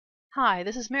Hi,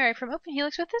 this is Mary from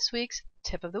OpenHelix with this week's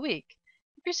Tip of the Week.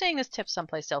 If you're seeing this tip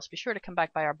someplace else, be sure to come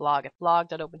back by our blog at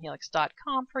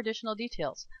blog.openhelix.com for additional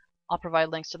details. I'll provide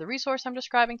links to the resource I'm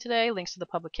describing today, links to the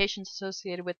publications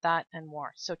associated with that, and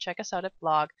more. So check us out at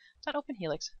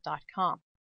blog.openhelix.com.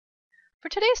 For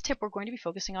today's tip, we're going to be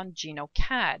focusing on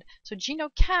GenoCAD. So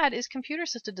GenoCAD is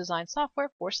computer-assisted design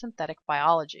software for synthetic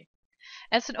biology.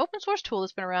 And it's an open source tool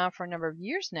that's been around for a number of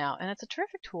years now, and it's a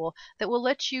terrific tool that will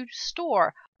let you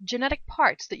store genetic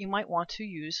parts that you might want to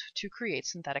use to create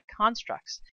synthetic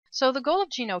constructs. So the goal of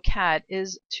GenoCAD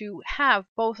is to have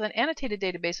both an annotated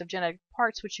database of genetic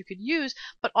parts which you could use,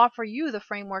 but offer you the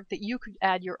framework that you could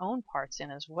add your own parts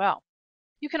in as well.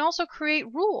 You can also create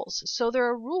rules. So there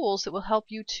are rules that will help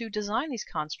you to design these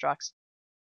constructs,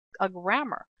 a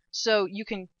grammar. So you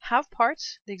can have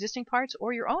parts, the existing parts,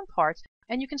 or your own parts,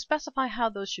 and you can specify how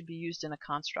those should be used in a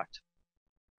construct.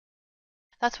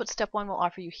 That's what step 1 will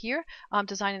offer you here,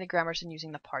 designing the grammars and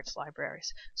using the parts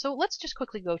libraries. So let's just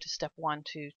quickly go to step 1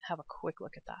 to have a quick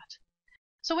look at that.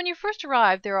 So when you first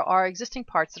arrive, there are existing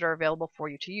parts that are available for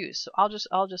you to use. So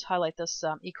I'll just highlight this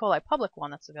E. coli public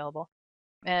one that's available.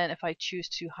 And if I choose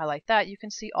to highlight that, you can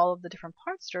see all of the different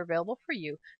parts that are available for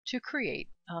you to create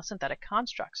synthetic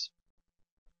constructs.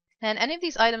 And any of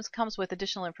these items comes with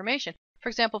additional information. For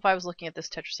example, if I was looking at this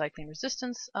tetracycline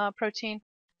resistance protein,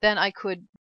 then I could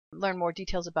learn more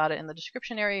details about it in the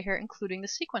description area here, including the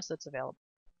sequence that's available.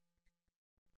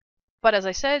 But as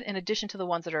I said, in addition to the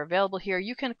ones that are available here,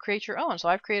 you can create your own. So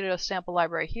I've created a sample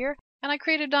library here, and I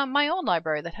created my own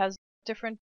library that has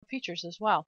different features as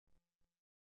well.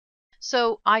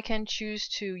 So I can choose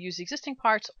to use existing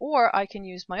parts, or I can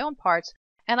use my own parts,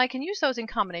 and I can use those in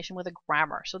combination with a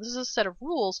grammar. So this is a set of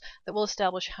rules that will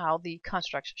establish how the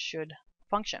constructs should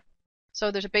function. So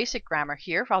there's a basic grammar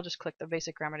here. I'll just click the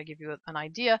basic grammar to give you an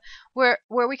idea, where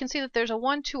we can see that there's a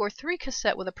 1, 2, or 3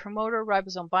 cassette with a promoter,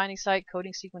 ribosome binding site,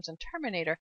 coding sequence, and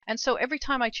terminator. And so every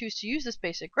time I choose to use this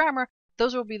basic grammar,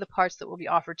 those will be the parts that will be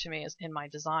offered to me as in my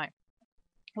design.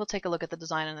 We'll take a look at the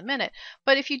design in a minute.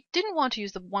 But if you didn't want to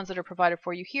use the ones that are provided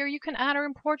for you here, you can add or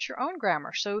import your own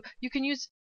grammar. So you can use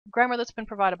grammar that's been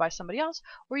provided by somebody else,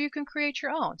 or you can create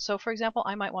your own. So for example,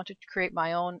 I might want to create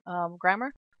my own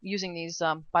grammar using these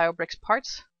BioBricks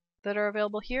parts that are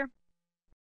available here.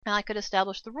 And I could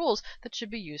establish the rules that should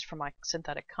be used for my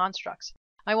synthetic constructs.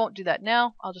 I won't do that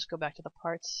now. I'll just go back to the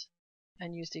parts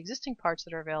and use the existing parts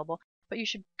that are available, but you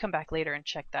should come back later and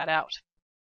check that out.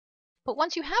 But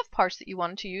once you have parts that you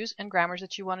wanted to use and grammars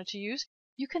that you wanted to use,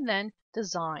 you can then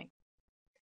design.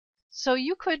 So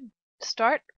you could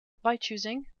start by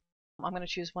choosing, I'm going to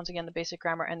choose once again the basic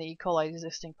grammar and the E. coli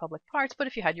existing public parts, but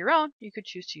if you had your own, you could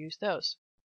choose to use those.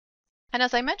 And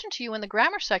as I mentioned to you in the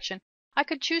grammar section, I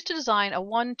could choose to design a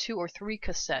 1, 2, or 3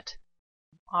 cassette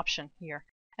option here.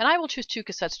 And I will choose 2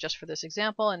 cassettes just for this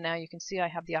example, and now you can see I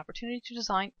have the opportunity to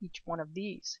design each one of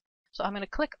these. So I'm going to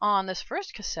click on this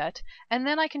first cassette, and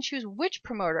then I can choose which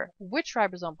promoter, which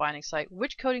ribosome binding site,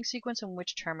 which coding sequence, and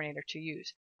which terminator to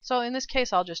use. So in this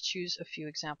case, I'll just choose a few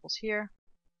examples here.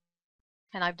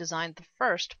 And I've designed the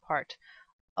first part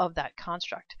of that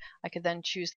construct. I could then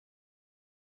choose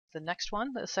the next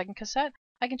one, the second cassette.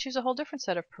 I can choose a whole different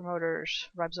set of promoters,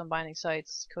 ribosome binding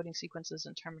sites, coding sequences,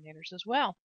 and terminators as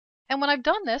well. And when I've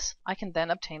done this, I can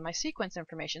then obtain my sequence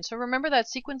information. So remember that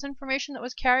sequence information that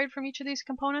was carried from each of these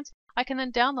components? I can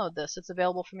then download this. It's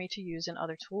available for me to use in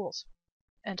other tools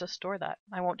and to store that.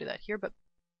 I won't do that here, but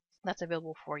that's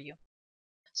available for you.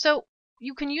 So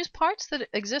you can use parts that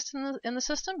exist in the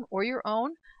system or your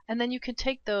own, and then you can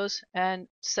take those and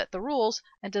set the rules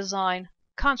and design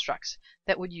constructs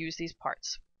that would use these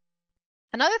parts.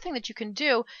 Another thing that you can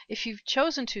do, if you've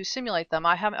chosen to simulate them,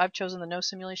 I've chosen the no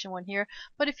simulation one here,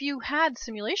 but if you had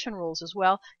simulation rules as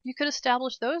well, you could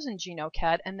establish those in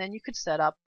GenoCAD, and then you could set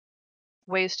up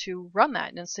ways to run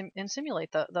that and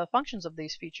simulate the functions of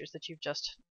these features that you've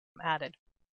just added.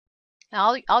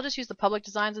 Now I'll just use the public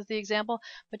designs as the example,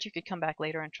 but you could come back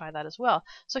later and try that as well.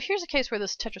 So here's a case where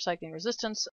this tetracycline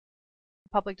resistance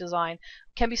public design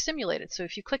can be simulated. So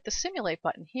if you click the simulate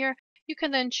button here, you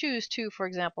can then choose to, for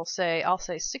example, I'll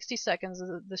say 60 seconds,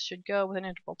 this should go with an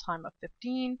interval time of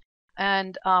 15,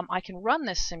 and I can run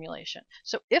this simulation.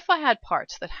 So if I had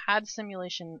parts that had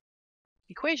simulation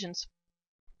equations,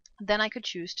 then I could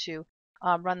choose to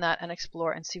run that and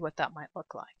explore and see what that might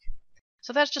look like.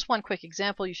 So that's just one quick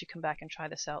example. You should come back and try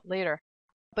this out later.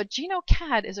 But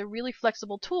GenoCAD is a really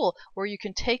flexible tool where you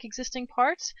can take existing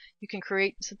parts, you can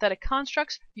create synthetic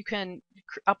constructs, you can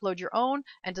upload your own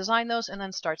and design those, and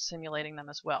then start simulating them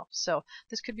as well. So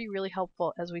this could be really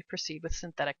helpful as we proceed with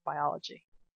synthetic biology.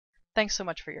 Thanks so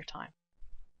much for your time.